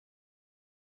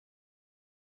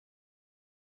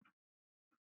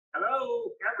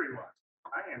everyone.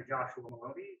 I am Joshua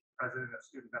Maloney, President of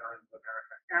Student Veterans of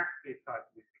America at Cape Cod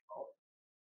Community College.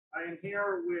 I am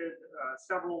here with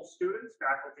several students,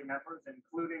 faculty members,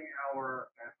 including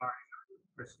our advisor,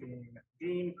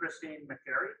 Dean Christine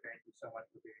McCarey. Thank you so much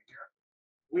for being here.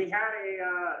 We had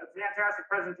a fantastic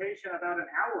presentation about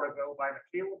an hour ago by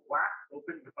Michaela Black,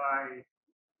 opened by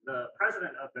the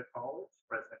president of the college,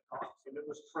 President Cox, and it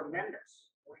was tremendous.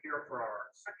 We're here for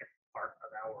our second part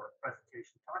of our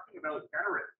presentation, talking about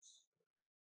veterans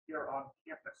here on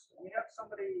campus. And we have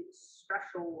somebody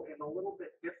special and a little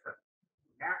bit different.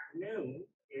 Noone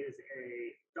is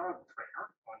a dog trainer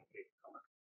on Cape Cod,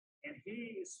 and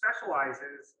he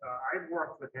specializes, I've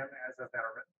worked with him as a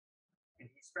veteran, and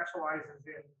he specializes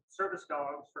in service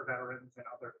dogs for veterans and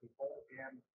other people,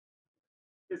 and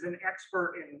is an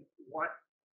expert in what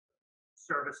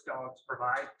service dogs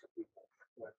provide to people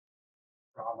with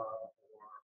trauma or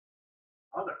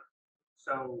other.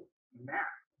 So, Matt,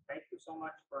 thank you so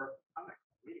much for coming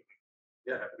and meeting me.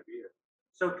 Yeah, happy to be here.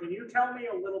 So can you tell me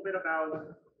a little bit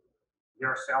about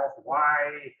yourself?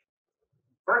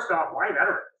 First off, why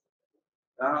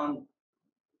veteran?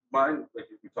 Mine, like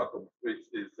we talked about,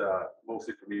 is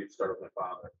mostly for me, it started with my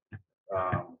father,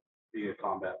 being a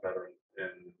combat veteran.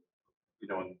 And,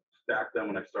 and back then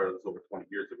when I started this over 20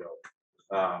 years ago,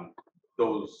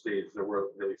 those days there were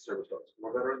really service dogs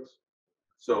for veterans.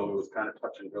 So it was kind of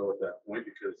touch and go at that point,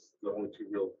 because the only two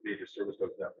real major service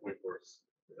dogs at that point were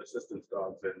assistance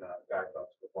dogs and guide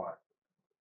dogs for flying.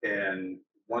 And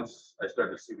once I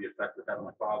started to see the effect of having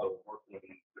my father working with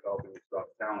me, developing these dog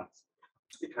talents,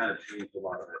 it kind of changed a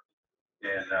lot of it.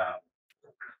 And,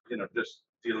 just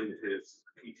dealing with his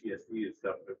PTSD and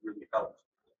stuff, it really helped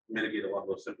mitigate a lot of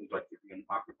those symptoms, like keeping him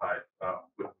occupied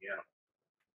with the animal.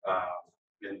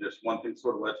 And just one thing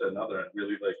sort of led to another. And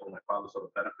really, like, when my father saw the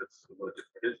benefits of what it did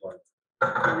for his life,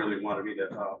 he really wanted me to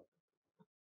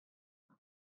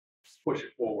push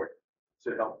it forward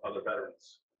to help other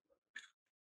veterans.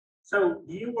 So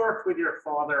you worked with your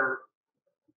father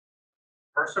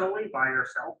personally by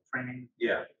yourself, training?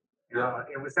 Yeah.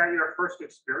 And was that your first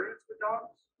experience with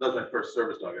dogs? That was my first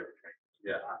service dog I ever trained.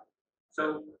 Yeah.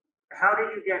 So how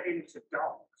did you get into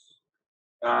dogs?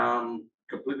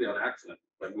 Completely on accident.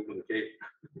 I moved to the Cape.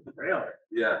 Really?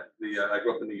 Yeah. I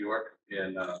grew up in New York,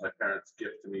 and my parents'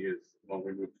 gift to me is when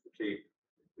we moved to the Cape,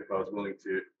 if I was willing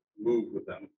to move with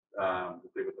them,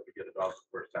 they would let me get a dog for the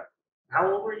first time.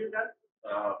 How old were you then?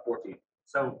 14.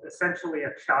 So essentially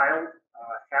a child,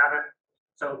 having.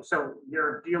 So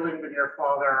you're dealing with your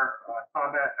father,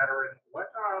 combat veteran.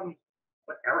 What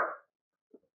era?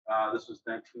 This was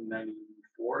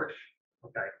 1994-ish.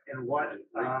 Okay. And what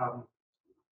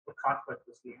conflict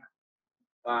was he in?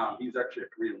 He's actually a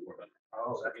Korean War veteran.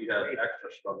 Oh, so he had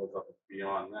extra struggles up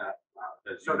beyond that.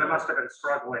 So they must have been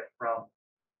struggling from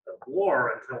the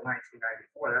war until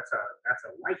 1994. That's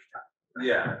a lifetime. Right?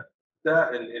 Yeah,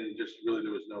 that and just really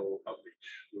there was no outreach.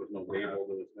 There was no label.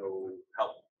 There was no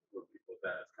help for people with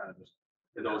that. It's kind of just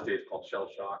in those days called shell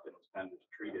shock, and it was kind of just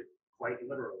treated quite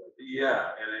literally.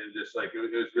 Yeah, and it just like it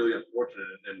was really unfortunate.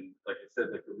 And like I said,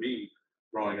 like for me,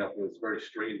 growing up, it was very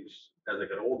strange. As I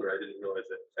got older, I didn't realize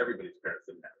that everybody's parents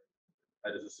didn't have it. I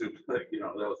just assumed that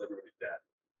was everybody's dad.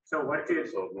 So what did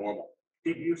so normal?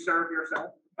 Did you serve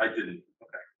yourself? I didn't.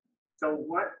 Okay. So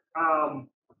what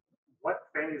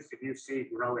things did you see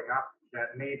growing up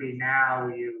that maybe now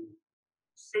you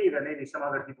see that maybe some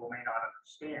other people may not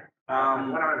understand?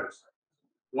 What are those things?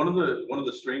 One of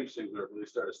the strange things that really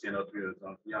started to stand out to me was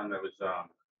young. I was a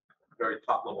very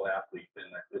top level athlete,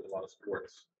 and I played a lot of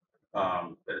sports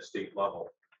at a state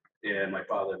level. And my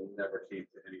father never came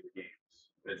to any of the games,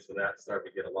 and so that started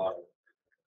to get a lot of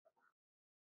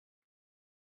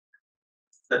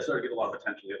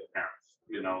attention to the parents.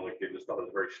 Like they just thought it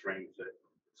was very strange that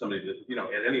somebody that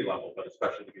at any level, but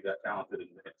especially to be that talented and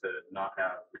to not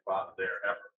have your father there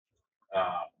ever,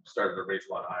 started to raise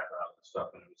a lot of eyebrows and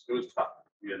stuff. And it was tough,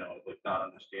 like not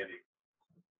understanding.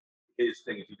 His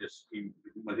thing is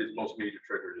when his most major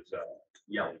trigger is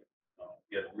yelling.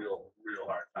 He had a real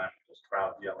hard time with just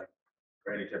crowds yelling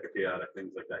or any type of chaotic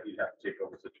things like that. He'd have to take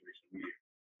over the situation immediately,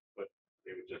 but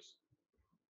it would just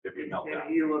it'd be a meltdown.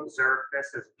 And you observed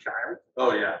this as a child?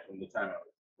 Oh yeah, from the time I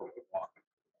was walking,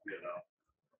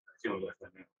 it's the only life I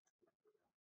knew.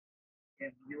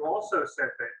 And you also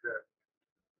said that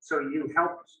so you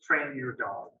helped train your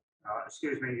dog,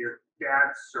 your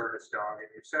dad's service dog,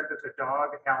 and you said that the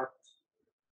dog helped.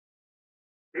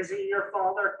 Is he your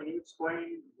father? Can you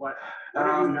explain what did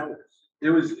you notice? It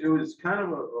was kind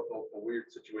of a weird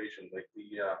situation. Like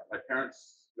my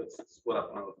parents got split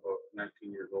up when I was about 19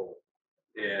 years old,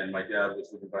 and my dad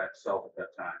was living by himself at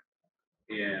that time.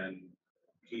 And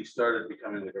he started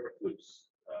becoming like a recluse.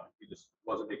 He just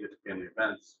wasn't making it to family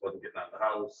events, wasn't getting out of the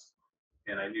house.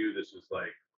 And I knew this was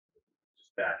like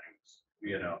just bad news,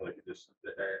 like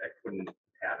I couldn't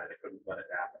have it. I couldn't let it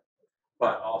happen.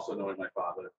 But also knowing my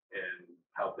father and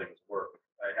how things work,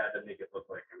 I had to make it look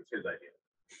like it was his idea.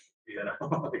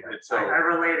 So I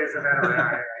relate as a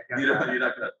veteran. you're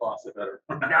not going to toss a veteran.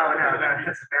 No,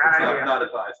 that's a bad idea. Not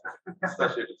advised,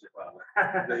 especially if it's your father.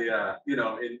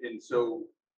 And so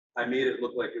I made it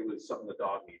look like it was something the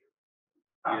dog needed.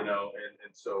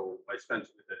 And so I spent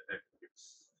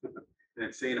an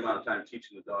insane amount of time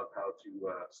teaching the dog how to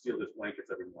steal his blankets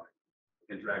every morning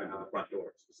and drag him to the front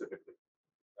door specifically.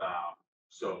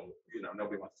 So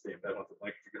nobody wants to stay in bed once the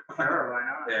blankets are gone. Sure, why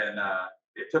not? And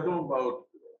it took him about,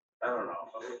 I don't know,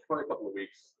 probably a couple of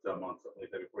weeks to a month, something like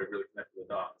that, before he really connected with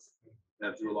the dogs. And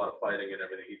through a lot of fighting and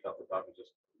everything, he thought the dog was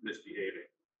just misbehaving.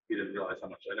 He didn't realize how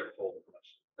much, I never told him how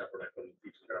much effort I put into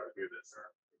teaching her how to do this.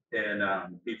 And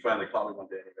he finally called me one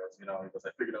day and he goes, I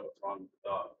figured out what's wrong with the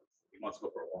dog. He wants to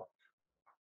go for a walk.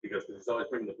 He goes, because he's always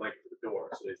bringing the blanket to the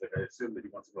door. So he's like, I assume that he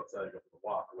wants to go outside and go for a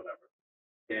walk or whatever.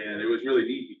 And it was really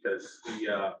neat because he,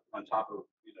 on top of,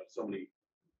 so many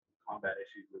combat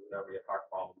issues or whatever, he had heart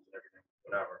problems and everything,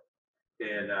 whatever.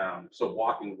 And so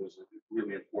walking was a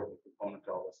really important component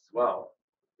to all this as well.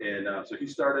 And so he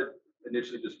started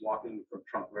initially just walking from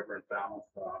Trunk River in Falmouth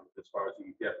as far as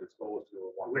he could get exposed to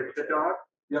a walk. With the dog?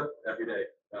 Yep, every day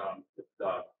with the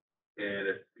dog. And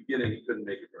at the beginning, he couldn't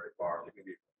make it very far, like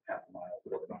maybe half a mile,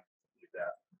 something like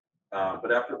that.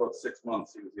 But after about 6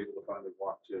 months, he was able to finally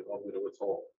walk all the way to Woods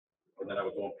Hole. And then I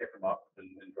would go and pick him up and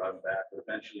drive him back. But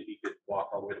eventually he could walk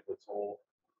all the way to Woods Hole.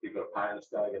 He'd go to pie in the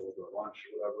sky, get a little bit of lunch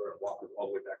or whatever, and walk all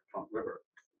the way back to Trunk River.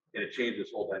 And it changed this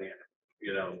whole dynamic.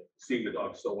 Seeing the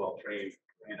dog so well trained,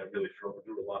 really drew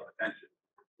a lot of attention,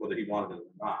 whether he wanted it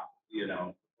or not,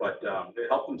 But it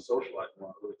helped him socialize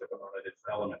more. It really took him out of his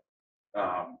element.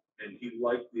 And he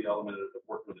liked the element of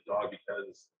working with the dog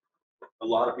because a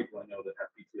lot of people I know that have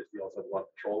PTSD also have a lot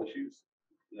of control issues.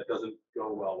 And that doesn't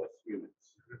go well with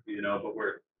humans, but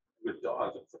with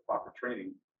dogs, if it's a proper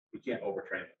training, you can't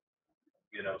overtrain them.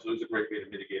 So it was a great way to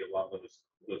mitigate a lot of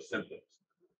those symptoms.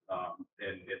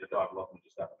 And the dog loved them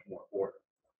just that much more for it.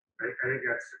 I think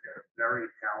that's a very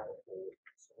powerful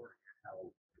story and how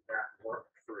that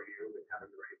worked for you and how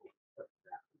you were able to put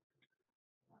that.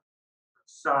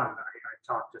 Son, I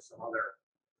talked to some other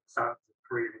sons of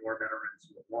Korean War veterans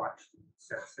who have watched and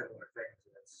said similar things.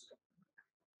 And it's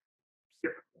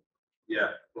typical.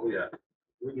 Yeah. Oh, yeah.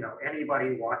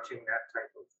 Anybody watching that type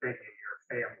of thing in your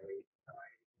family,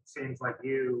 it seems like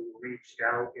you reached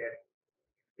out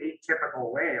in a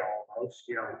typical way almost.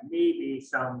 Maybe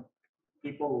some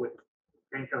people would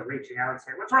think of reaching out and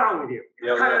say, "What's wrong with you?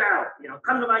 Cut it out.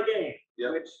 Come to my game."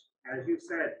 Yeah. Which, as you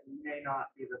said, may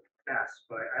not be the best,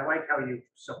 but I like how you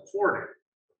supported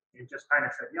and just kind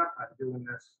of said, "Yep, I'm doing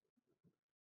this."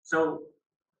 So,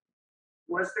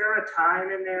 was there a time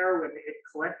in there when it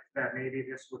clicked that maybe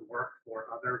this would work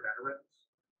for other veterans?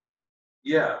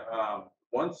 Yeah.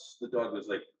 Once the dog was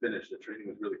finished, the training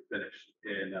was really finished,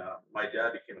 and my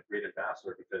dad became a great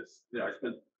ambassador because I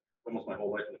spent almost my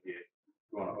whole life in the VA,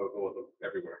 going to go with them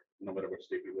everywhere, no matter which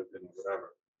state we lived in or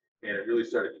whatever. And it really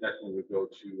started connecting when we go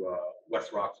to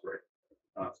West Roxbury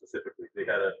specifically. They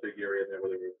had a big area there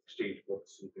where they would exchange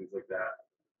books and things like that.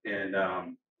 And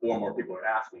more and more people are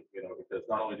asking, because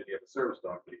not only did he have a service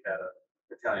dog, but he had an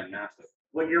Italian Mastiff.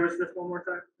 What year was this one more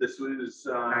time? This was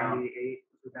 98,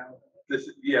 2000. It was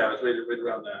right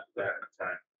around that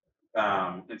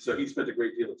time. And so he spent a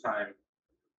great deal of time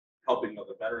helping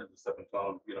other veterans and stuff and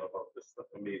telling them, about this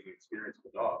amazing experience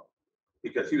with the dog,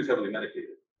 because he was heavily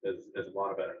medicated, as a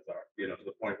lot of veterans are, to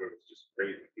the point where it was just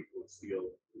crazy. People would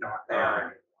steal.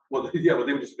 Well,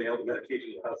 they would just mail the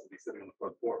medication to the house and be sitting on the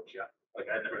front porch. Yeah.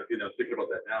 I never, thinking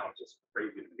about that now, it's just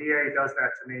crazy. VA does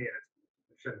that to me, and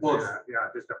it shouldn't say that.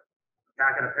 Yeah, just a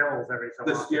packet of pills every so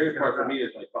often. The scary part for me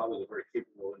is my father's a very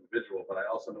capable individual, but I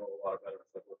also know a lot of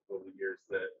veterans that worked over the years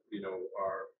that,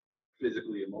 are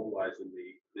physically immobilized and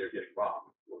they're getting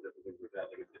robbed or different things like that.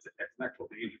 It's an actual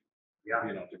danger,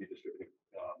 to be distributing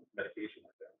medication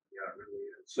like that. Yeah, it really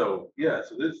is. So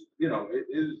this, it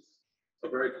is a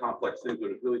very complex thing,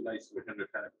 but it's really nice for him to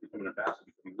kind of become an ambassador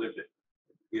because he lived it.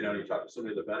 You talk to so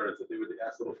many of the veterans that they would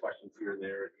ask little questions here and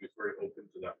there, and he was very open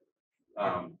to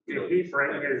them. Did he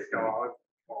bring his dog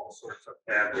all sorts of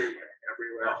everywhere?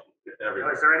 Everywhere.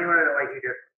 Is there anywhere that you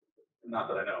did? Not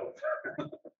that I know.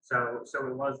 So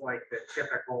it was like the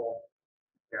typical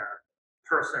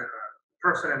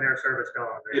person in their service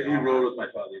dog. If you rode with my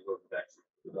father, you rode the backseat.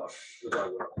 The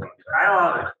dog went up front.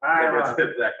 I love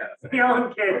it. That kind of thing. The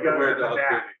young kid goes in the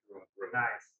back.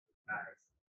 Nice.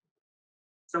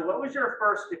 So what was your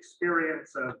first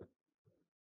experience of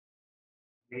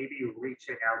maybe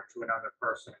reaching out to another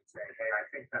person and saying, hey, I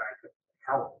think that I could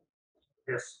help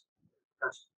this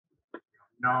person,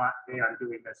 not, hey, I'm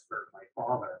doing this for my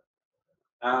father.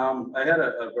 I had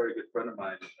a very good friend of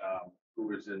mine who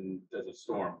was in Desert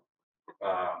Storm,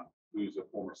 who's a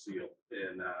former SEAL,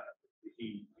 and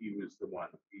he was the one.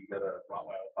 He got a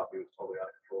Rottweiler puppy, was totally out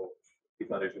of control. He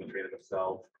thought he was going to train it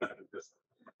himself, just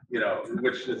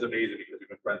which is amazing because we've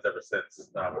been friends ever since.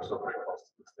 We're still very close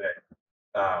to this day.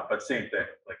 But same thing,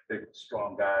 like big,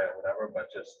 strong guy or whatever, but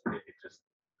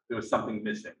there was something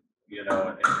missing,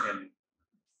 and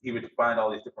he would find all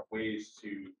these different ways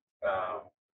to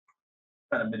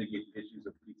kind of mitigate the issues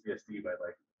of PTSD by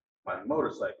like buying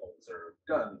motorcycles or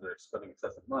guns or spending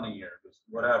excessive money or just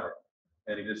whatever.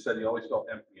 And he just said he always felt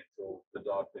empty until the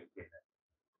dog thing came in,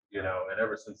 and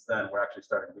ever since then, we're actually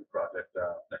starting a new project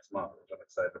next month, which I'm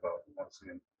excited about. We want to see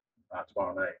him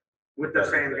tomorrow night. With the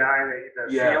same guy that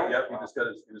the Yeah, SEAL? yep. He just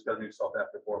got a new South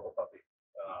African Border puppy.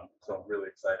 So I'm really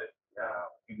excited.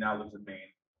 He now lives in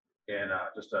Maine, and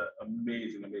just an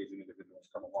amazing individual. Has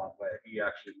come a long way. He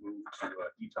actually moved to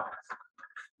detox.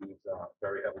 He was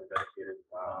very heavily medicated,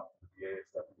 VA and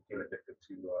stuff. He became addicted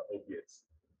to opiates,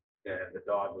 and the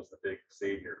dog was the big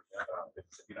savior.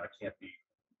 I can't be,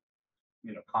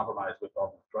 compromised with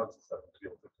all the drugs and stuff to be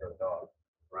able to take care of the dog.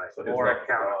 Right. So More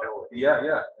accountability.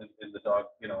 Yeah. And the dog,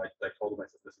 I told him, I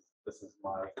said, this is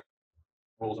my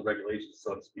rules and regulations,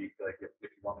 so to speak. Like, if you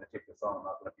want me to take this on, I'm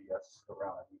not going to BS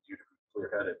around. I need you to be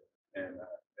clear-headed, and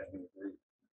we agreed.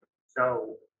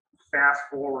 So fast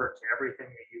forward to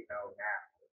everything that you know now.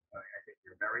 I think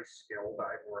you're very skilled.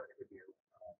 I've worked with you.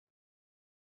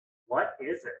 What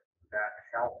is it that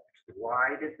helped?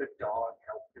 Why did the dog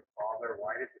help your father?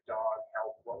 Why did the dog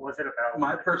help? What was it about?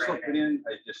 My personal opinion,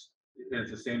 it's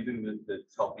the same thing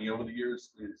that's helped me over the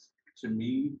years. Is, to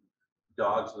me,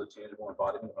 dogs are the tangible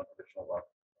embodiment of unconditional love.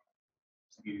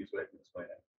 It's the easiest way to explain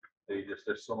it.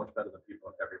 They're so much better than people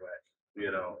in every way,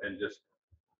 and just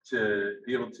to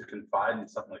be able to confide in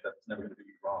something like that, it's never going to do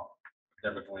you wrong. It's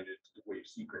never going to take away your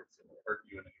secrets and hurt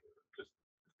you. And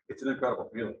it's an incredible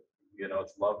feeling.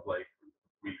 It's love like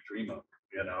we dream of,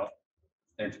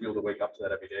 and to be able to wake up to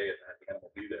that every day and have the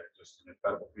animal be there, just an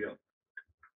incredible feeling.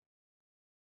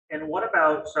 And what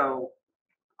about, so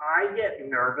I get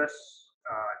nervous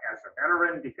as a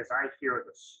veteran because I hear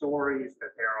the stories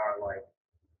that there are like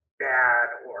bad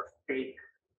or fake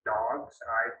dogs.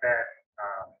 I've been,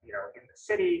 in the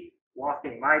city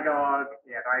walking my dog,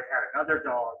 and I've had another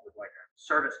dog with like a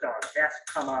service dog vest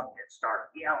come up and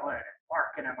start yelling and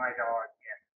barking at my dog.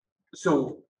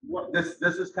 So this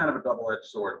is kind of a double-edged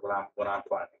sword. What I'm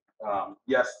finding.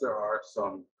 Yes, there are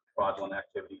some fraudulent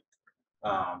activity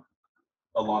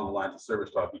along the lines of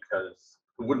service dog, because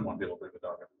who wouldn't want to be able to bring the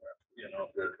dog everywhere? If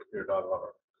you're a dog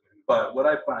lover. But what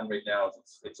I find right now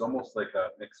is it's almost like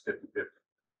a mixed 50-50.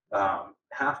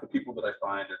 Half the people that I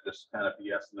find are just kind of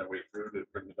BSing their way through to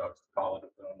bring the dogs to college,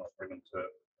 if they don't know, bring them to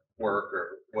work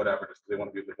or whatever, just because they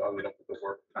want to be with the dog. They don't put the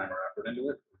work, time, or effort into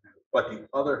it. But the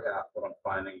other half, what I'm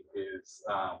finding is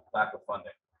lack of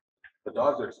funding. The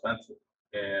dogs are expensive,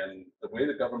 and the way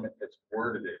the government has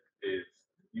worded it is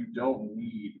you don't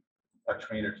need a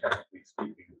trainer, technically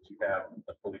speaking, to have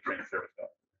a fully trained service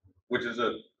dog, which is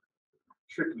a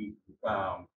tricky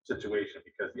situation,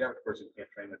 because the average person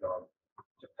can't train the dog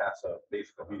to pass a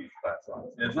basic obedience class on.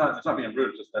 And it's not being rude,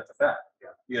 it's just that's a fact.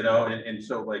 Yeah. And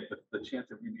so like the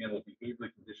chance of you being able to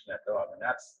behaviorally condition that dog, and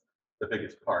that's the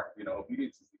biggest part.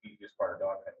 Obedience is the easiest part of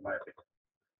dog, in my opinion.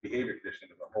 Behavior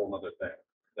conditioning is a whole other thing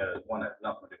that is one that has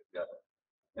nothing to do with the other.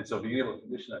 And so being able to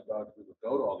condition that dog to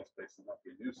go to all these places and not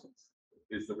be a nuisance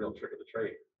is the real trick of the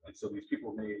trade. And so these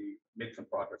people may make some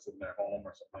progress in their home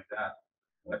or something like that,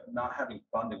 but not having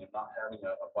funding and not having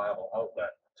a viable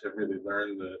outlet to really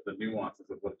learn the nuances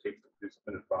of what it takes to produce a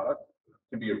finished product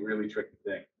can be a really tricky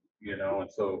thing, and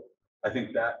so I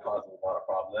think that causes a lot of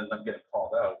problems. And them getting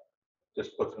called out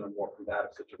just puts them in a more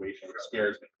combative situation, which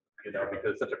scares me,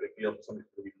 because it's such a big deal for somebody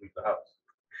to leave the house.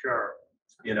 Sure.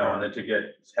 And then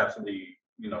to have somebody,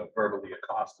 verbally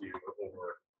accost you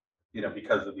over,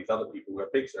 because of these other people who have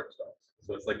fake service dogs.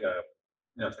 So it's like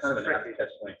it's kind of an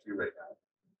catch-22 right now.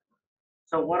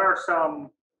 So what are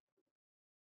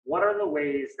the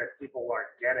ways that people are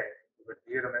getting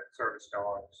legitimate service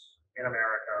dogs in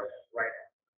America right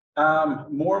now?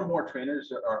 More and more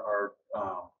trainers are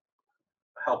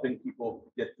helping people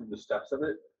get through the steps of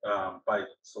it by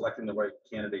selecting the right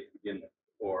candidate to begin with,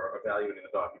 or evaluating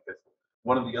the dog. Because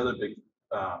one of the other big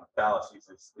fallacies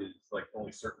is like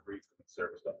only certain breeds can be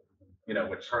service dog.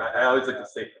 Which I always like to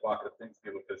say provocative things to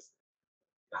people, because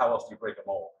how else do you break a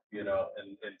mold, you know?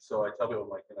 And so I tell people,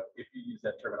 like, you know, if you use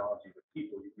that terminology with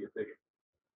people, you'd be a bigot.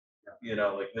 You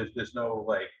know, like there's no,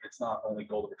 like, it's not only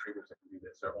golden retrievers that can do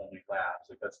this or only labs.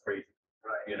 Like, that's crazy.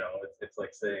 Right. You know, it's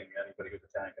like saying anybody with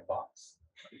a tank and box,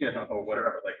 you know, or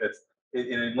whatever. Like that's,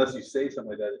 and unless you say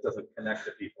something like that, it doesn't connect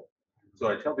to people. So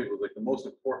I tell people, like, the most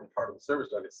important part of the service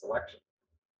dog is selection.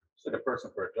 Just like a person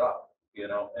for a job, you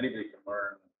know, anybody can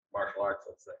learn martial arts,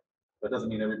 let's say, but it doesn't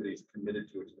mean everybody's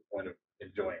committed to it to the point of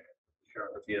enjoying it. Sure.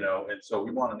 You know, and so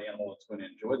we want an animal that's going to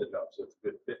enjoy the job, so it's a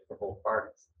good fit for both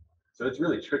parties. So it's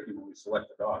really tricky when we select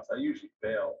the dogs. I usually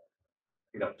fail,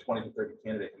 you know, 20 to 30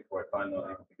 candidates before I find that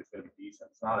I think it's going to be decent.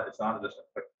 It's not just a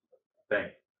quick thing.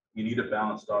 You need a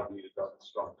balanced dog. You need a dog with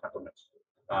strong temperament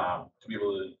to be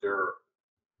able to endure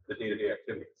the day-to-day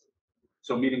activities.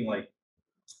 So meeting like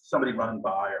somebody running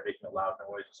by or making a loud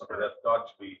noise or something, that dog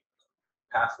should be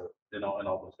passive, you know, in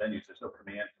all those venues. There's no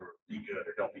command for be good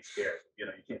or don't be scared. You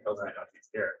know, you can't tell somebody not to be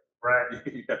scared. Right.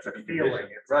 You got to be Feeling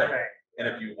conditioned. it's Right. okay. And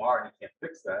if you are and you can't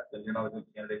fix that, then you're not a good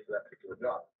candidate for that particular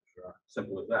job. Sure.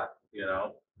 Simple as that, you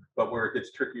know. But where it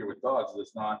gets trickier with dogs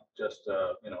is it's not just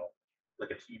you know,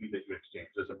 like a TV that you exchange.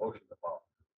 There's emotions involved.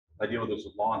 I deal with this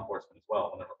with law enforcement as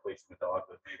well when they're replacing a dog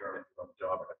that maybe from the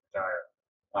job or retire.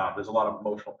 There's a lot of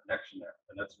emotional connection there,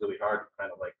 and that's really hard to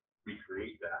kind of like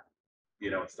recreate that,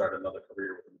 you know, and start another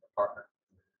career with a partner.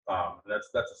 And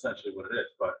that's essentially what it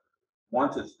is. But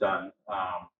once it's done,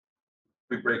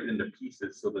 we break it into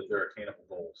pieces so that there are attainable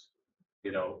goals.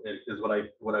 You know, is what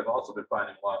I've also been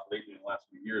finding a lot lately in the last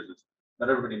few years is not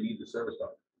everybody needs a service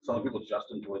dog. Some people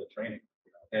just enjoy the training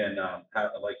and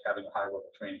like having a high level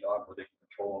trained dog where they can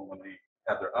control them when they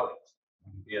have their outings.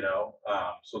 You know,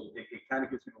 so it kind of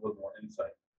gives people a little more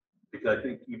insight, because I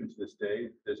think even to this day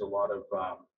there's a lot of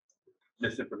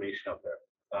misinformation out there,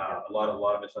 a lot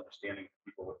of misunderstanding of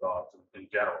people with dogs in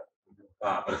general,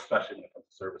 but especially when it comes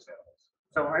to service animals.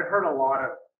 So I've heard a lot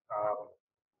of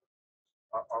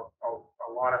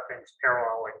a lot of things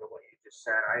paralleling to what you just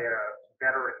said. I had a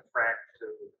veteran friend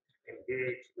who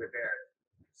engaged with a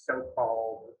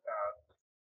so-called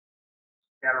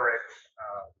veteran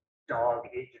dog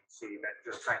agency that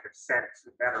just kind of sent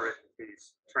veterans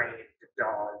these trained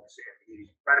dogs, and he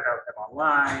read about them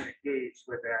online, engaged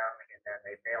with them, and then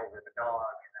they mailed him a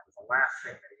dog, and that was the last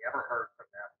thing that he ever heard from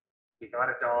them. He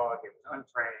got a dog, it was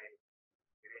untrained,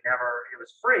 and it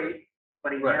was free,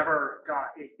 but he never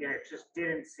got it. It just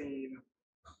didn't seem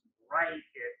right.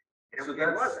 It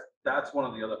wasn't. That's one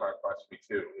of the other hard parts for me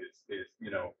too, is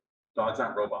you know, dogs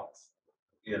aren't robots.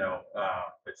 You know,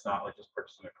 it's not like just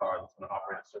purchasing a car that's going to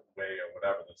operate a certain way or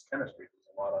whatever. There's chemistry. There's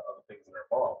a lot of other things that are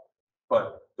involved.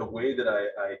 But the way that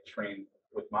I train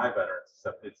with my veterans,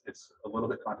 it's a little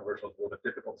bit controversial. It's a little bit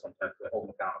difficult sometimes to hold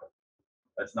them accountable.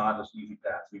 That's not just easy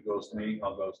pass. You goes to me,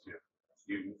 I'll goes to you.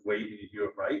 You wait and you do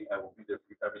it right, I will be there for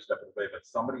you every step of the way. But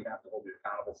somebody has to hold you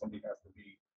accountable. Somebody has to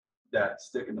be that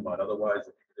stick in the mud. Otherwise,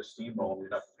 if you just steamroll, you're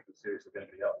not going to take it seriously with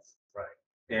anybody else. Right.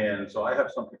 And so I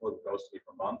have some people that goes to me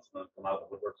for months and then come out of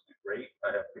the woodworks do great.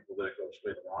 I have people that go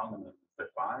straight along and then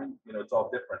they're fine. You know, it's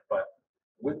all different. But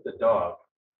with the dog,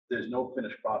 there's no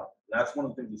finished product. That's one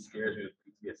of the things that scares me with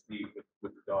PTSD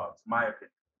with the dogs, in my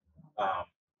opinion.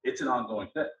 It's an ongoing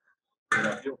thing. You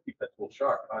know, if you don't keep that tool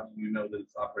sharp, how do you know that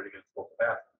it's operating at its full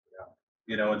capacity?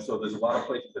 You know, and so there's a lot of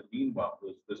places that mean well.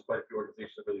 There's quite a few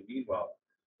organizations that really mean well,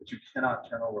 but you cannot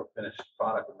turn over a finished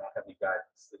product and not have any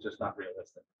guidance. It's just not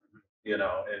realistic. You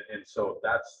know, and so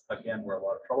that's again where a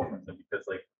lot of trouble comes in, because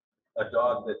like a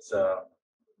dog that's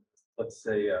let's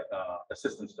say a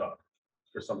assistance dog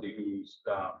for somebody who's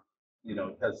you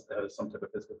know, has some type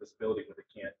of physical disability where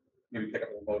they can't maybe pick up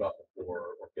a remote off the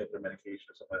floor or get their medication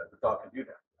or something like that. The dog can do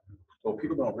that. But what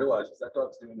people don't realize is that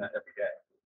dog's doing that every day.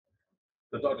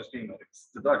 The dog just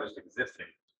existing,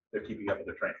 they're keeping up with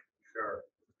their training. Sure.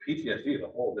 PTSD is a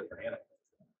whole different animal.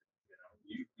 You know,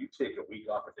 you take a week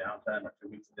off of downtime or 2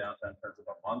 weeks of downtime turns into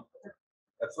a month.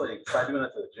 That's like try doing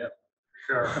that to the gym.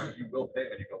 Sure. You will pay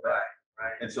when you go back.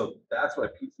 Right. And so that's why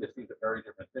PTSD is a very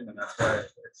different thing. And that's why at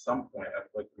some point I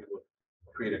would like to be able to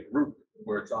create a group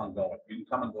where it's ongoing. You can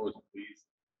come and go as you please.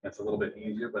 It's a little bit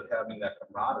easier, but having that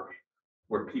camaraderie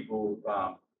where people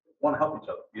want to help each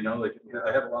other. You know, like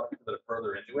I have a lot of people that are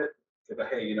further into it. They go,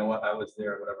 hey, you know what? I was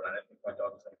there, or whatever. And I didn't think my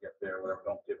dog was going to get there, or whatever.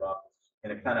 Don't give up.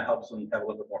 And it kind of helps them have a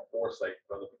little bit more foresight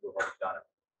for other people who've already done it.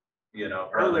 You know,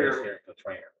 Earlier, hearing the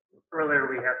trainer. Earlier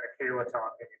we had Michaela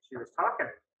talking, and she was talking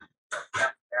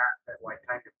about that like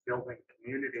kind of building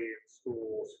community in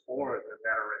schools for the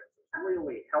veterans is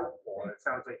really helpful. And it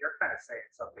sounds like you're kind of saying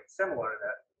something similar,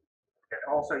 that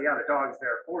also, yeah, the dog's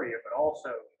there for you, but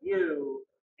also you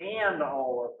and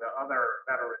all of the other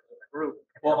veterans in the group.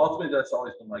 Well, ultimately, that's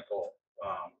always been my goal.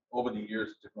 over the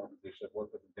years, different organizations I've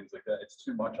worked with and things like that, it's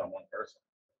too much on one person.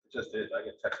 It just is. I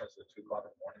get text messages at 2 o'clock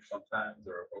in the morning sometimes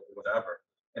or whatever.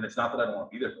 And it's not that I don't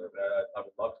want to be there for it, but I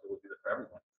would love to be there for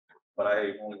everyone. But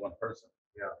I am only one person.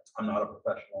 Yeah. I'm not a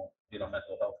professional,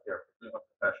 mental health care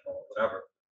professional or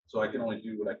whatever. So I can only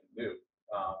do what I can do.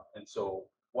 And so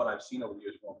what I've seen over the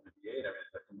years going to the VA, I mean,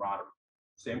 the camaraderie,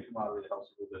 same camaraderie that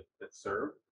helps people that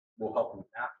serve will help them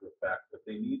after the fact, but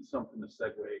they need something to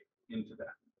segue into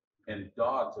that. And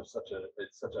dogs are such a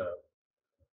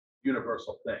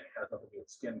universal thing. It has nothing to do with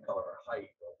skin color or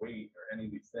height or weight or any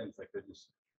of these things. Like they're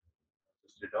just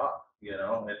your dog,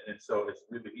 and so it's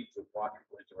really neat to watch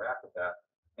people interact with that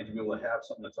and to be able to have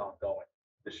something that's ongoing.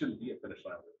 There shouldn't be a finish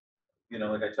line.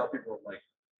 Like I tell people, like,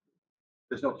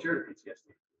 there's no cure to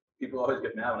PTSD. People always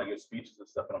get mad when I give speeches and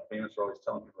stuff, and I'm famous for always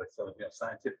telling people,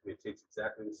 scientifically, it takes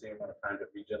exactly the same amount of time to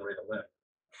regenerate a limb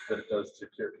that it does to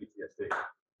cure PTSD.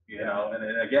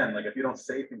 And again, like if you don't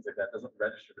say things like that, it doesn't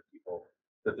register to people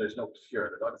that there's no cure.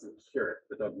 The dog doesn't cure it.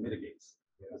 The dog mitigates.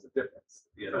 There's a difference.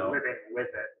 Living with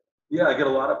it. Yeah, I get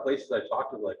a lot of places I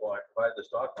talk to, like, well, I provided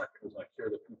this dog for my kids, I cure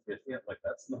the PTSD. I'm like,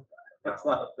 that's not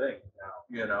a thing.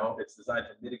 No. It's designed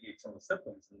to mitigate some of the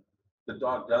symptoms. And the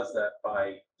dog does that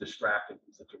by distracting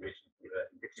from situations.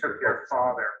 It took your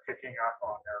father picking up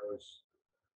on those,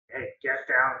 hey, get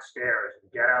downstairs and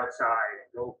get outside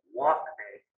and go walk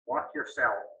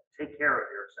yourself, take care of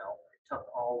yourself. It took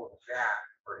all of that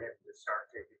for him to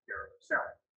start taking care of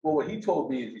himself. Well, what he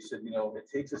told me is, he said, it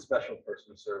takes a special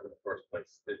person to serve in the first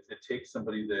place. It takes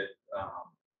somebody that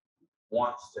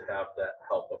wants to have that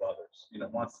help of others,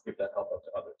 wants to give that help out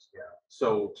to others. Yeah.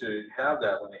 So to have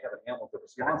that when they have an animal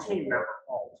that's responsible, team member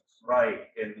always.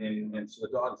 Right, and so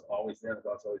the dog's always there, the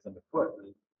dog's always underfoot. And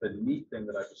the neat thing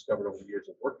that I've discovered over the years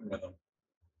of working with them,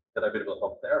 that I've been able to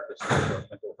help therapists or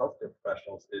mental health care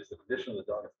professionals, is the condition of the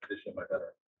dog is the condition of my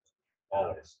veteran.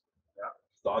 Always. Yeah.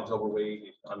 Dog's overweight,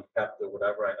 he's unkept or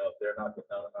whatever. I know if they're not getting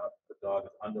out enough, the dog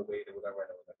is underweight or whatever. I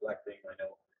know neglecting. I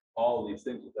know all of these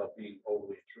things without being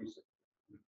overly intrusive.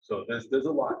 So there's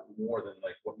a lot more than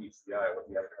like what meets the eye, what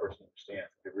the average person understands.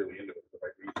 They're really into it for the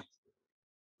right reasons.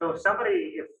 So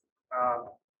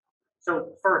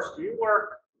so first, do you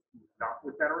work not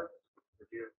with veterans? Would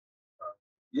you?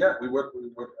 Yeah, we work.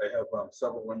 I have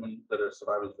several women that are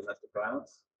survivors of domestic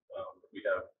violence. We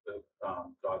have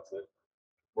dogs that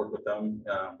work with them.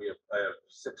 I have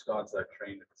 6 dogs that I've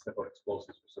trained to sniff out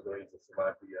explosives for civilians that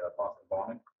survived the Boston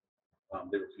bombing.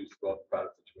 They refused to go out in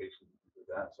private situations and do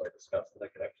that. So I discussed that I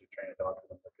could actually train a dog for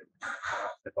them that could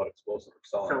sniff out explosive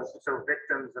accelerants. So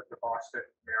victims of the Boston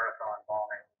Marathon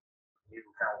bombing,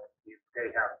 they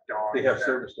have dogs. They have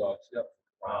service dogs. Yep.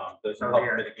 That So help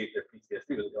mitigate their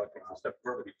PTSD, but the dog takes a step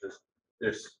further because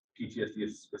their PTSD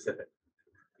is specific.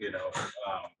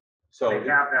 So they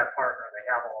have that partner, they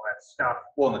have all that stuff.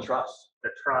 Well, and the trust,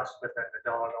 but then the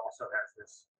dog also has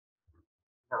this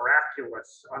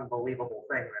miraculous, unbelievable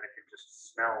thing that it can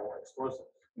just smell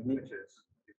explosives, which is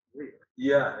weird.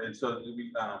 Yeah, and so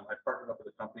I partnered up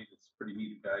with a company that's pretty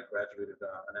neat. Guy graduated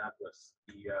Annapolis.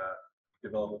 He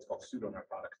developed what's called pseudo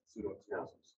narcotics and pseudo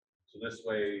explosives. So this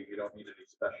way, you don't need any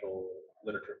special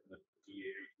literature from the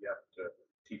DEA or ATF to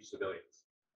teach civilians.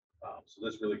 So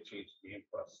this really changed the game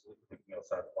for us, thinking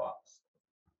outside the box.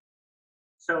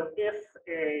 So if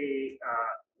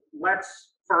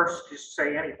let's first just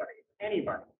say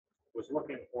anybody was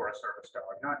looking for a service dog,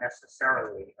 not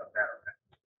necessarily a veteran,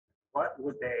 what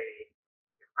would that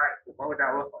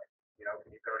look like?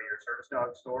 Can you go to your service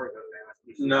dog store, go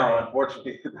to the SVA? No,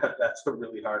 unfortunately, that's a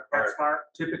really hard part. That's hard.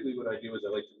 Typically, what I do is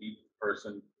I like to meet the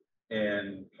person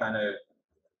and kind of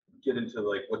get into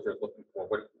like what they're looking for,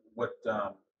 what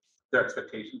their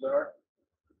expectations are,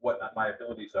 what my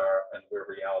abilities are, and where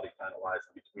reality kind of lies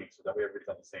in between, so that way everybody's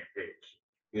on the same page.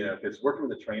 Because working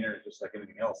with a trainer is just like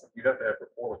anything else. You have to have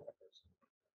rapport with that person.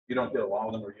 You don't get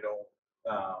along with them, or you don't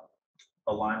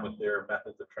align with their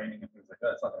methods of training and things like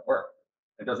that. It's not going to work.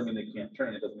 It doesn't mean they can't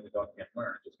train. It doesn't mean the dog can't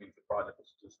learn. It just means the project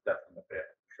is just destined to fail.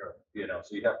 Sure.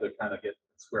 So you have to kind of get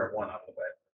square one out of the way,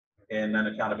 and then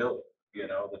accountability.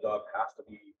 The dog has to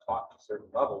be taught to certain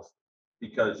levels,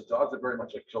 because dogs are very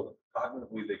much like children.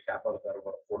 Cognitively, they cap out at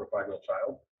about a 4 to 5 year old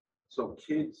child. So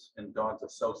kids and dogs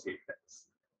associate things,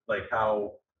 like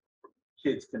how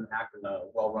kids can act in a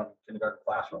well-run kindergarten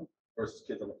classroom versus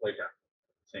kids on the playground.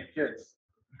 Same kids,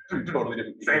 2 totally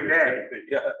different Same behaviors.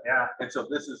 day. Yeah. And so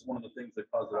this is one of the things that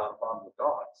causes a lot of problems with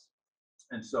dogs.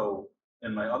 And so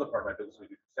in my other part of my business, we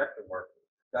do detective work.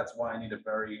 That's why I need a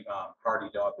very hardy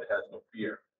dog that has no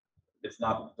fear. It's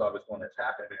not that the dog is going to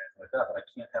attack it or anything like that, but I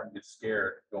can't have him get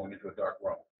scared going into a dark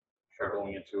room or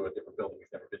going into a different building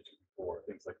he's never been to before,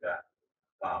 things like that.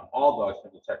 All dogs can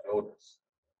detect odors.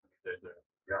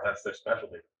 That's their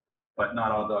specialty. But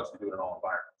not all dogs can do it in all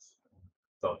environments.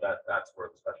 So that's where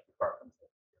the specialty part comes in.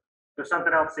 There's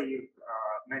something else that you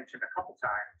mentioned a couple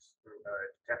times through the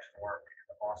detection work in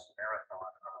the Boston Marathon.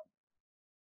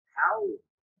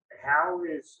 How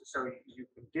is, so you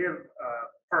can give a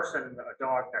person a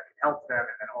dog that can help them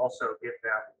and then also give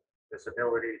them this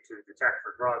ability to detect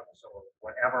for drugs or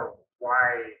whatever.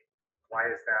 Why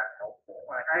is that helpful?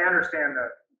 I understand that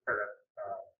for the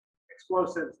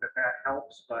explosives that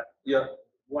helps, but yeah,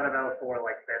 what about for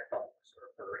like bed bugs or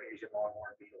for Asian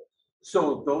longhorn beetles?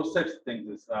 So those types of things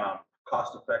is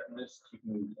cost effectiveness,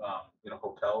 keeping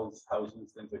hotels,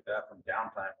 houses, things like that from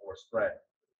downtime or spread.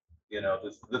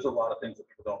 There's a lot of things that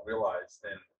people don't realize,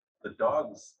 and the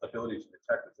dog's ability to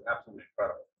detect is absolutely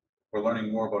incredible. We're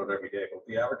learning more about it every day, but what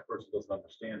the average person doesn't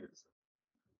understand is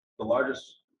the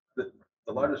largest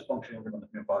function organ on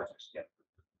the human body is your skin.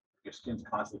 Your skin's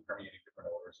constantly permeating different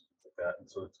odors and things like that, and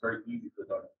so it's very easy for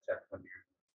the dog to detect when you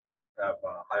have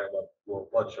higher level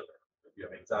blood sugar, if you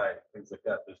have anxiety, things like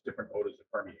that. There's different odors that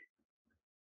permeate.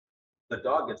 The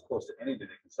dog gets close to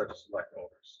anything that can start to select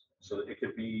odors. So it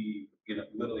could be,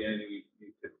 literally anything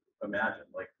you could imagine,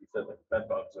 like you said, like bed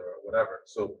bugs or whatever.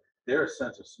 So their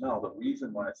sense of smell, the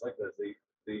reason why it's like that is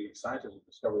the scientists have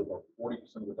discovered about 40%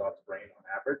 of the dog's brain on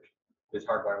average is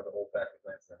hardwired to the olfactory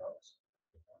glands in their nose.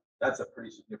 That's a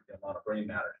pretty significant amount of brain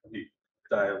matter to be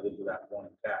dialed into that one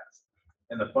task.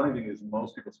 And the funny thing is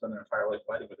most people spend their entire life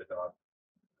fighting with a dog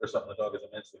for something the dog is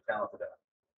immensely talented at.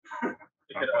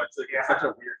 It's such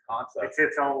a weird concept.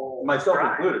 It's all myself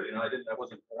included. I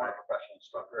wasn't born a professional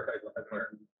instructor. I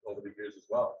learned over the years as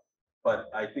well.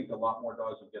 But I think a lot more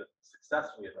dogs would get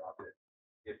successfully adopted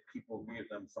if people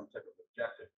gave them some type of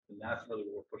objective, and that's really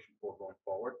what we're pushing for going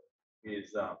forward.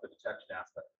 Is the detection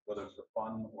aspect, whether it's the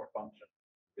fun or function.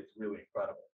 It's really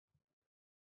incredible.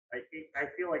 I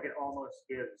feel like it almost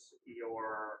gives the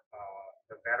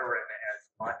veteran as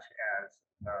much as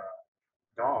the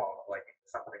dog, like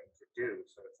something to do.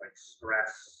 So it's like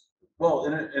stress. Well,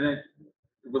 and it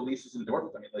releases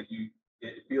endorphins. I mean, like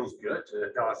it feels good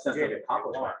to a sense of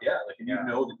accomplishment. Yeah, like and you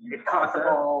know that you caught the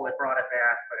ball, it brought it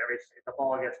back, but the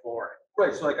ball gets boring.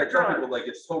 Right. So like I tell people, like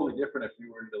it's totally different if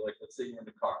you were into, like, let's say you're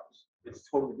into cars. It's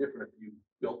totally different if you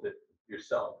built it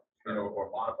yourself, or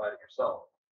modified it yourself,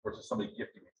 versus somebody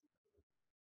gifting it.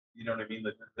 You know what I mean?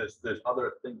 There's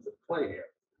other things at play here.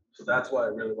 So that's why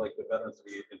I really like the veterans to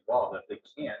be involved. If they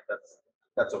can't,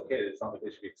 that's okay. It's not like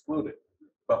they should be excluded.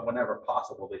 But whenever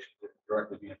possible, they should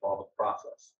directly be involved with the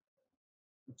process.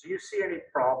 Do you see any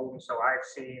problems? So I've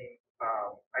seen,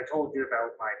 I told you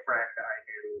about my friend I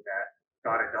knew that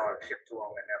got a dog shipped to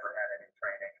him and never had any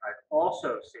training. I've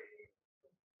also seen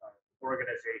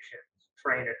organizations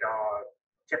train a dog,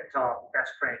 tip-top,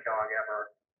 best trained dog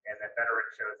ever, and then veteran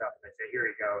shows up and they say, here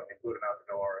you go, and they boot him out the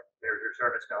door. There's your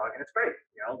service dog, and it's great.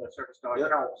 The service dog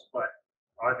helps, but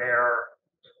are there,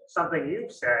 something you've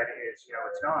said is,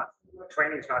 it's not,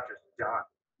 training's not just done.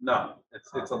 No, it's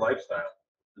a lifestyle.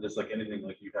 And just like anything,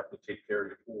 like you have to take care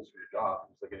of your tools for your job,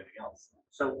 just like anything else.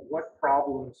 So what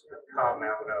problems come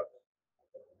out of that?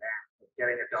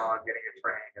 Getting a dog, getting it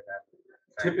trained, and then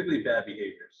typically bad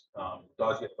behaviors.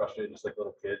 Dogs get frustrated just like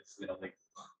little kids. They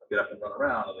get up and run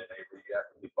around, or they may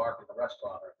reactively bark in the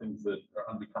restaurant, or things that are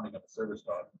unbecoming of a service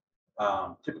dog.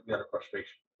 Typically out of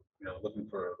frustration, looking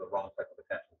for the wrong type of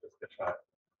attention just to get shot.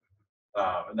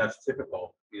 And that's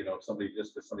typical. Somebody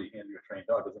hand you a trained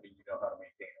dog doesn't mean you know how to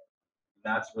maintain it. And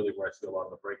that's really where I see a lot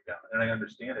of the breakdown. And I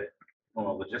understand it from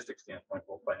a logistics standpoint,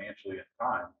 both financially and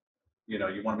time. You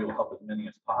want to be able to help as many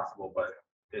as possible, but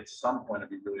at some point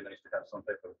it'd be really nice to have some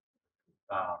type of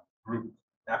group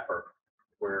effort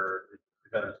where the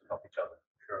veterans can help each other,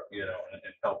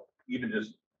 and help even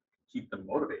just keep them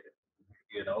motivated,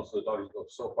 so the dogs go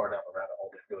so far down the rabbit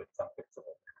hole they feel like it's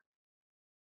unfixable.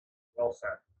 Well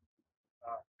said.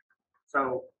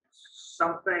 So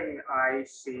something I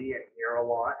see and hear a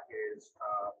lot is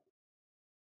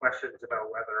questions about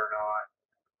whether or not,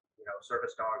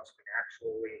 service dogs can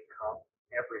actually come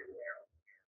everywhere.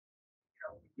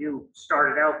 You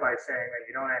started out by saying that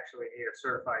you don't actually need a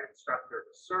certified instructor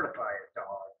to certify a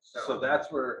dog. So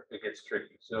that's where it gets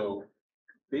tricky. So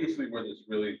basically where this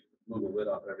really blew the lid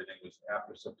off everything was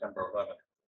after September 11th,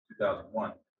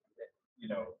 2001.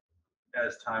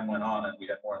 As time went on and we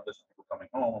had more enlisted people coming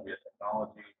home, and we had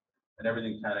technology, and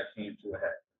everything kind of came to a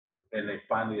head. And they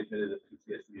finally admitted that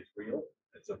PTSD is real.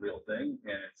 It's a real thing,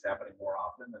 and it's happening more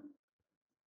often. And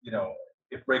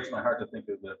it breaks my heart to think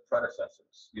of the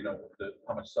predecessors,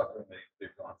 how much suffering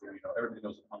they've gone through. Everybody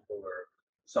knows an uncle or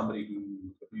somebody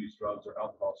who abused drugs or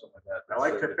alcohol, something like that. I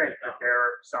like to think that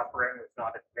their suffering was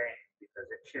not in vain because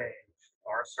it changed a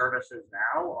our services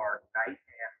now are night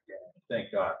and day.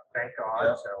 Thank God. Thank God.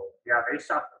 Yeah. So yeah, they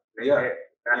suffer. They Yeah. did.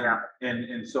 That happened.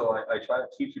 And so I try to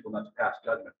teach people not to pass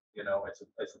judgment. You know, I said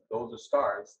those are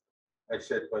stars. I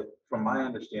said, but from my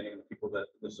understanding, the people that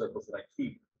the circles that I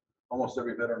keep, almost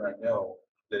every veteran I know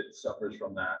that suffers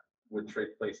from that would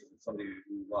trade places with somebody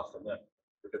who lost a limb,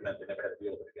 if it meant they never had to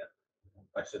deal with it again.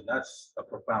 I said that's a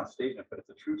profound statement, but it's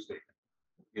a true statement.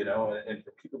 You know, and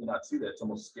for people to not see that, it's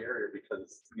almost scarier because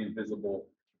it's the invisible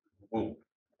wound.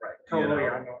 Right. You Totally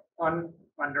know?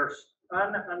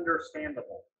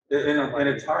 ununderstandable. And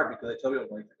it's hard because I tell people,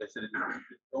 like I said,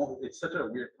 it's such a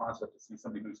weird concept to see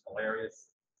somebody who's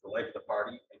hilarious, the life of the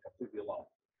party, and completely alone,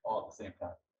 all at the same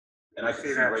time. And I can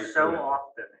see that right so through it.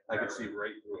 often. I can see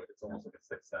right through it. It's almost like a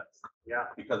sixth sense.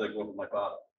 Yeah. Because I grew up with my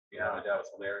father. You know, my dad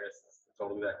was hilarious,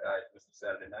 totally that guy, Mr.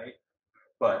 Saturday Night.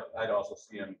 But I'd also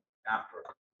see him after,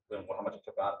 and how much it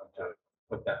took out of him to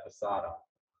put that facade on.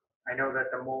 I know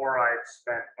that the more I've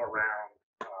spent around,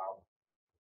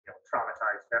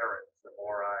 traumatized veterans, the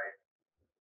more I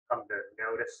come to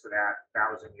notice that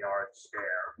 1,000-yard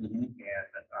stare,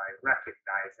 and I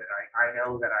recognize it. I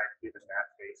know that I've given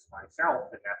that face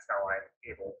myself, and that's how I'm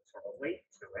able to relate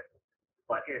to it.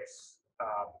 But it's,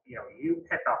 you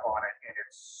pick up on it, and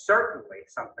it's certainly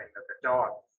something that the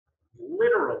dog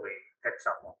literally picks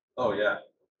up on. Oh yeah.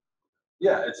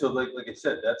 Yeah, and so like I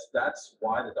said, that's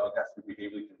why the dog has to be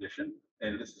behaviorally conditioned,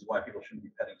 and this is why people shouldn't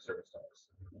be petting service dogs.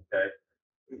 Okay,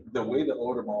 the way the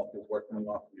odor molecules work coming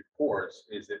off of your pores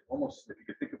is it almost, if you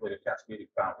could think of like a cascading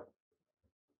fountain.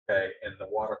 Okay, and the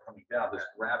water coming down, this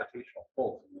gravitational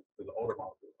pull to the odor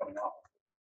molecule coming off.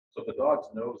 So if the dog's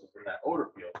nose is in that odor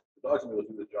field, the dog's gonna be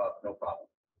able to do the job no problem.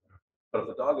 But if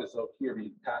the dog is out here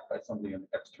being attacked by somebody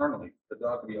externally, the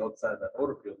dog can be outside that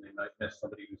odor field and they might miss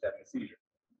somebody who's having a seizure.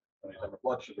 When he's having a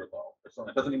blood sugar low or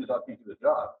something. It doesn't mean the dog can't do the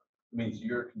job. It means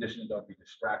you're conditioning the dog to be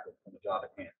distracted from the job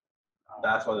at hand.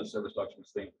 That's why the service dogs should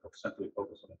stay centrally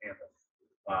focused on the handle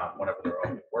whenever they're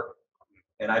out working.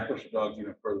 And I push the dogs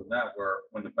even further than that, where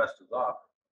when the vest is off,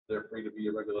 they're free to be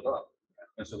a regular dog.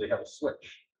 And so they have a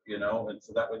switch, and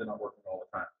so that way they're not working all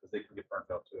the time because they can get burnt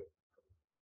out too.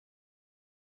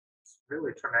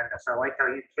 Really tremendous. I like how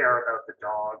you care about the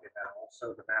dog and then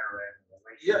also the veteran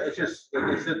relationship. Yeah, it's just like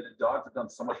I said, the dogs have done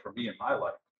so much for me in my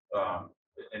life,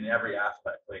 in every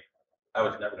aspect. Like I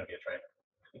was never gonna be a trainer.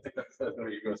 I think that's gonna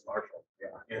be a U.S. Marshal.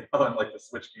 Yeah, and like to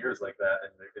switch gears like that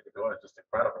and they get to go, it's just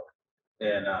incredible.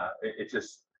 And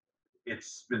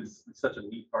it's been such a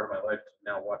neat part of my life to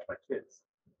now watch my kids.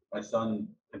 My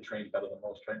son can train better than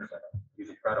most trainers I know. He's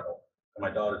incredible, and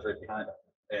my daughter's right behind him.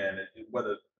 And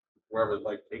wherever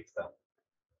life takes them,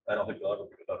 I don't think they'll ever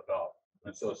be without a dog.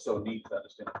 And so it's so neat to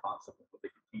understand the concept of what they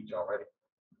can teach already,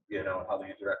 and how they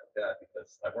interact with that,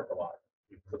 because I work a lot.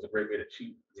 So it's a great way to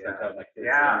cheat, spend time with my kids.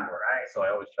 Yeah, right. So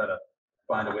I always try to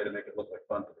find a way to make it look like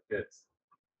fun for the kids.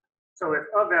 So if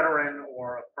a veteran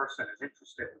or a person is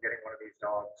interested in getting one of these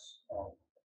dogs,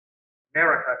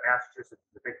 America, Massachusetts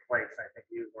is a big place. I think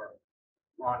you were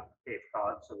on Cape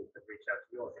Cod, so we could reach out to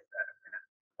you. We'll hit that in a minute.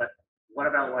 But what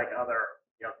about like other,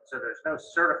 so there's no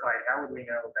certified, how would we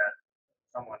know that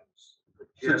someone's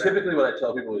So typically what I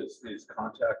tell people is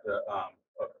contact a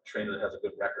trainer that has a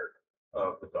good record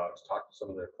of the dogs, talk to some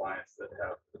of their clients that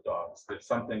have the dogs. There's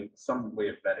some way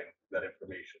of vetting that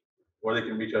information. Or they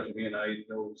can reach out to me, and I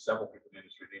know several people in the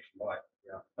industry nationwide.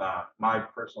 Yeah. My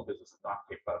personal business is not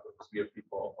Cape Cod, because we have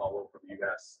people all over the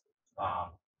U.S.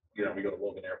 We go to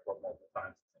Logan Airport multiple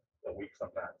times a week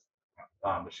sometimes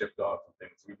to ship dogs and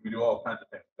things. We do all kinds of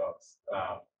things with dogs.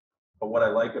 But what I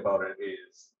like about it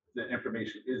is the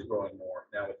information is growing more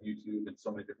now with YouTube and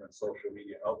so many different social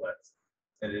media outlets,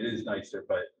 and it is nicer.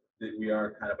 But we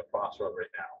are kind of a crossroad right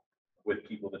now with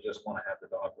people that just want to have the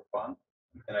dog for fun,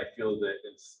 and I feel that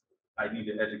I need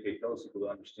to educate those people to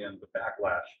understand the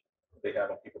backlash that they have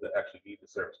on people that actually need the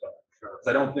service dog. Sure. So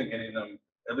I don't think any of them,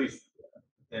 at least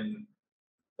in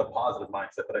the positive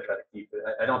mindset that I try to keep,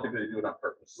 I don't think they do it on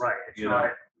purpose. Right. It's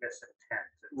not misintent.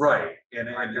 Right. And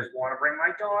I just want to bring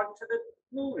my dog to the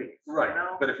movies. Right.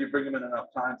 But if you bring them in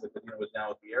enough times, like with now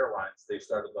with the airlines, they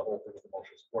started the whole thing with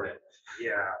emotional support animals.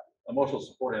 Yeah. Emotional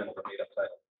support animals are made up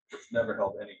title. It's never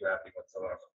held any gravity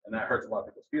whatsoever. And that hurts a lot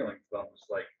of people's feelings, but I'm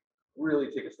just like,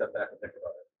 really take a step back and think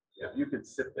about it. Yeah. If you could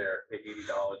sit there, pay $80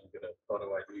 and get a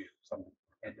photo ID of some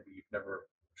entity you've never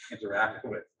interacted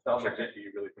with, how legit do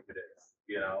you really think it is?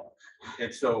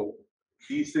 And so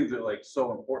these things are like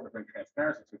so important to bring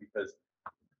transparency to, because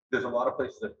there's a lot of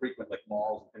places that frequent, like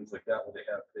malls and things like that, where they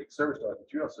have big service dogs,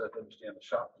 but you also have to understand the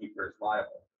shopkeeper is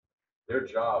liable. Their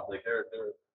job, like they're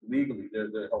legally they're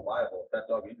held liable. If that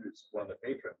dog injures one of their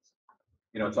patrons,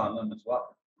 it's on them as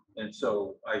well. And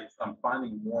so I'm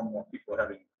finding more and more people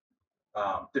having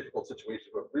difficult situations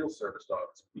with real service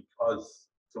dogs because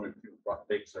so many people brought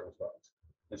fake service dogs.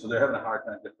 And so they're having a hard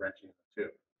time differentiating the two.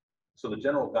 So the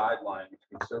general guideline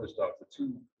between service dogs, the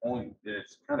two only,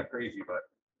 it's kind of crazy, but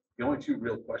the only two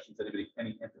real questions that any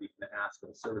entity can ask of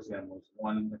a service animal is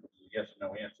one, if it's a yes or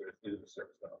no answer, is it a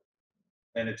service dog?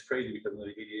 And it's crazy because under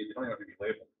the ADA, they don't even have to be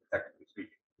labeled, technically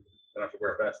speaking. They don't have to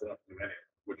wear a vest, they don't have to do anything,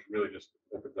 which really just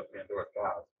opens up Pandora's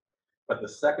box. But the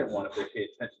second one, if they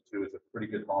pay attention to, is a pretty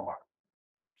good hallmark.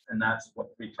 And that's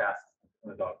what 3 tasks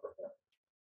in the dog perform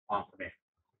for me.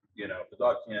 You know, if the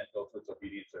dog can't go through its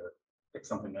obedience or pick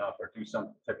something up or do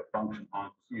some type of function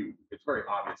on cue, it's very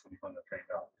obvious when you run the trained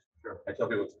dog. Sure. I tell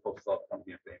people it's supposed to come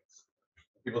being famous.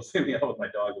 People see me out with my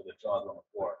dog with the jaws on the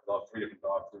floor. I'll have 3 different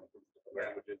dogs doing different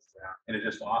languages, and it's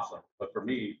just awesome. But for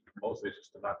me, mostly it's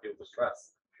just to not deal with the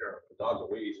stress. Sure. The dogs are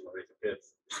way easier to raise the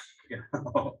kids. You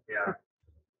know? Yeah.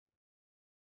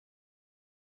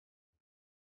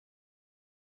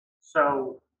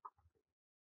 So,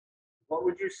 what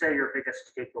would you say your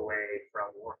biggest takeaway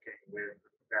from working with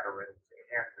veterans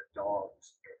and the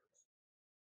dogs is?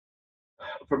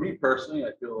 For me personally,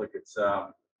 I feel like it's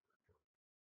over.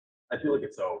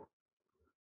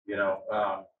 You know,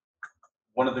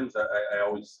 one of the things I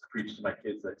always preach to my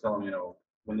kids, I tell them, you know,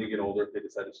 when they get older, if they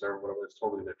decide to serve, whatever, it's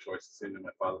totally their choice. The same thing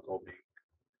my father told me.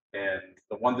 And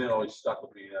the one thing that always stuck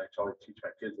with me, and I try to teach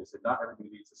my kids, I said, not everybody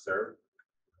needs to serve,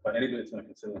 but anybody that's going to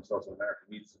consider themselves an American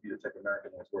needs to be the type of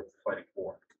American that's worth fighting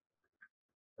for.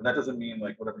 And that doesn't mean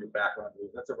like whatever your background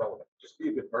is, that's irrelevant. Just be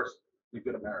a good person, be a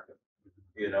good American,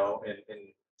 you know. And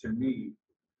to me,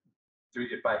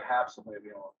 if I have somebody,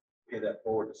 you know, pay that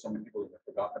forward to so many people that have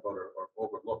forgotten about or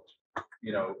overlooked,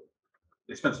 you know,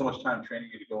 they spend so much time training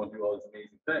you to go and do all these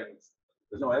amazing things.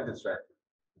 There's no exit strategy.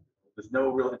 There's no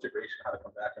real integration how to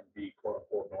come back and be quote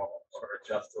unquote normal or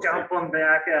adjust. Dump them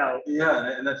back out.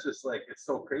 Yeah, and that's just like, it's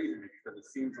so crazy because it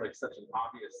seems like such an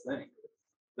obvious thing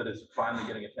that is finally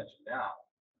getting attention now,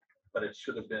 but it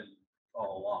should have been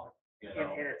all along. You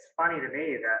know? And it's funny to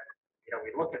me that, you know,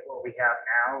 we look at what we have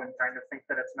now and kind of think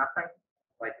that it's nothing.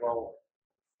 Like, well,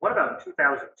 what about in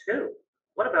 2002?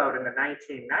 What about in the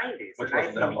 1990s, the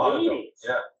 1980s?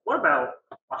 Yeah. What about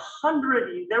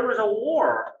 100? There was a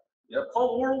war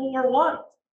called World War I.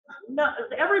 No,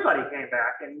 everybody came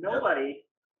back, and nobody.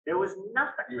 There was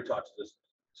nothing. You were taught to just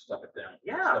stuff it down.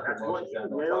 Yeah, that's what you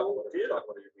will do. Talk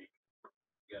about your week,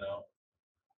 you know.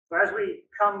 So as we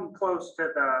come close to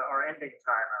our ending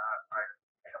time,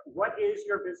 what is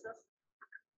your business?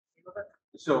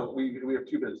 So we have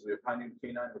 2 businesses. We have HYNOONE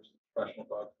Canine, which is professional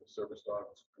dogs, service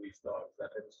dogs, police dogs,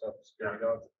 that type of stuff, security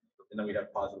dogs. And then we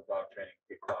have Positive Dog Training,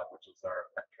 Cape Cod, which is our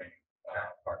pet training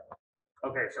partner.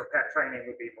 Okay, so pet training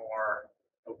would be more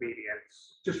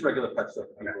obedience. Just regular pet stuff.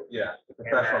 Okay. Yeah, the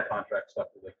professional contract stuff.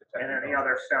 Like and then the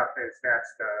other stuff that's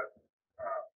the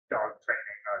dog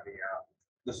training or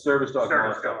the service dog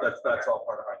stuff. That's all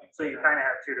part of HYNOONE. So you kind of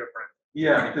have 2 different.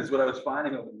 Yeah, because what I was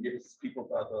finding over the years, people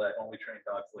thought that I only trained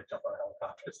dogs to like jump out of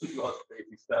helicopters and do all this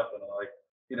crazy stuff. And I'm like,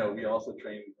 you know, we also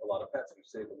train a lot of pets. We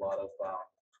save a lot of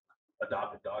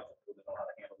adopted dogs that know how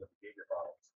to handle their behavior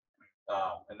problems.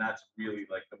 And that's really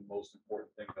like the most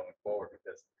important thing going forward,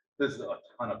 because there's a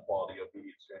ton of quality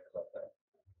obedience trainers out there.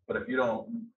 But if you don't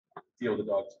deal with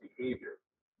the dog's behavior,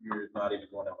 you're not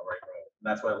even going down the right road. And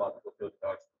that's why a lot of people feel the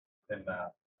dogs and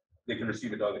they can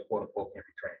receive a dog that quote unquote can't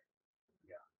be trained.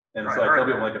 And so I tell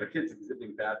people, like, if a kid's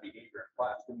exhibiting bad behavior in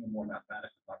class, give them more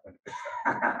mathematics. It's not going to fix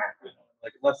that. You know,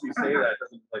 like, unless you say that, it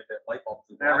doesn't, like, that light bulb.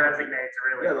 That resonates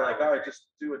really. Yeah, they're like, all right,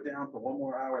 just do it down for 1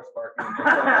 more hour, Sparky, and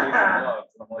stop chasing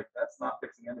dogs. And I'm like, that's not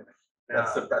fixing anything.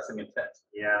 That's suppressing intent.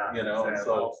 Yeah. You know, and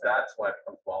so that's why it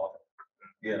becomes volatile.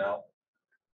 You know.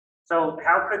 So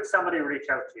how could somebody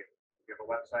reach out to you? Do you have a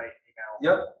website, email?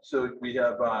 Yep. So we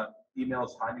have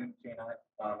emails,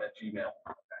 HYNOONEK9@gmail.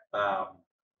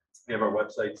 We have our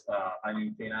websites,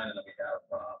 HYNOONE Canine, and then we have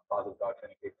Positive Dog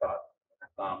Training Cape Cod.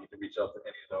 You can reach out to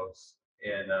any of those,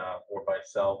 and or by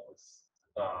cell.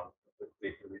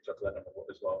 They can reach out to that number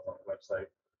as well as on the website.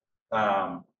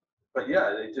 But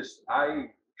yeah,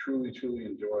 I truly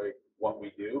enjoy what we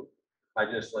do. I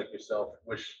just, like yourself,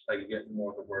 wish I could get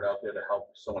more of the word out there to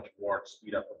help so much more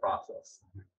speed up the process.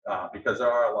 Because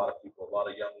there are a lot of people, a lot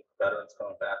of young veterans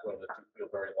coming back who feel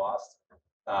very lost.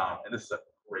 And this is a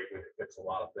great way to fix a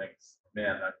lot of things.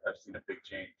 Man, I've seen a big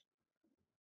change.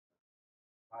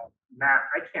 Matt,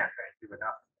 I can't thank you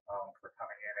enough for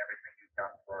coming in, everything you've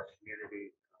done for our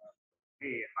community,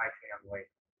 me and my family,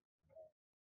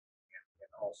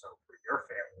 and also for your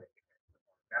family,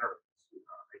 veterans.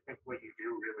 I think what you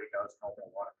do really does help a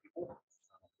lot of people.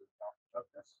 We've talked about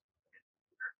this.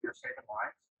 You're saving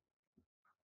lives.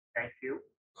 Thank you.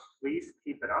 Please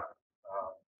keep it up.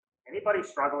 Anybody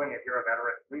struggling, if you're a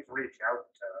veteran, please reach out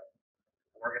to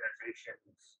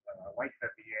organizations like the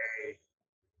VA,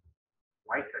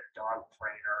 like a dog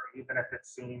trainer, even if it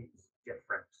seems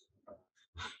different.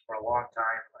 For a long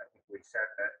time, I think we said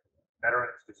that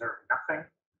veterans deserve nothing,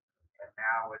 and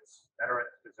now it's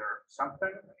veterans deserve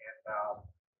something. And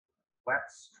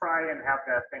let's try and have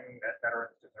that thing that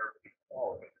veterans deserve be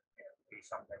quality and be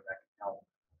something that can help.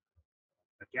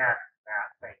 Again, Matt,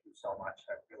 thank you so much.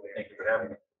 I really Thank you for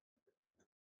having me.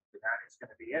 that is going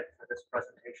to be it for this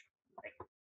presentation. Thank you.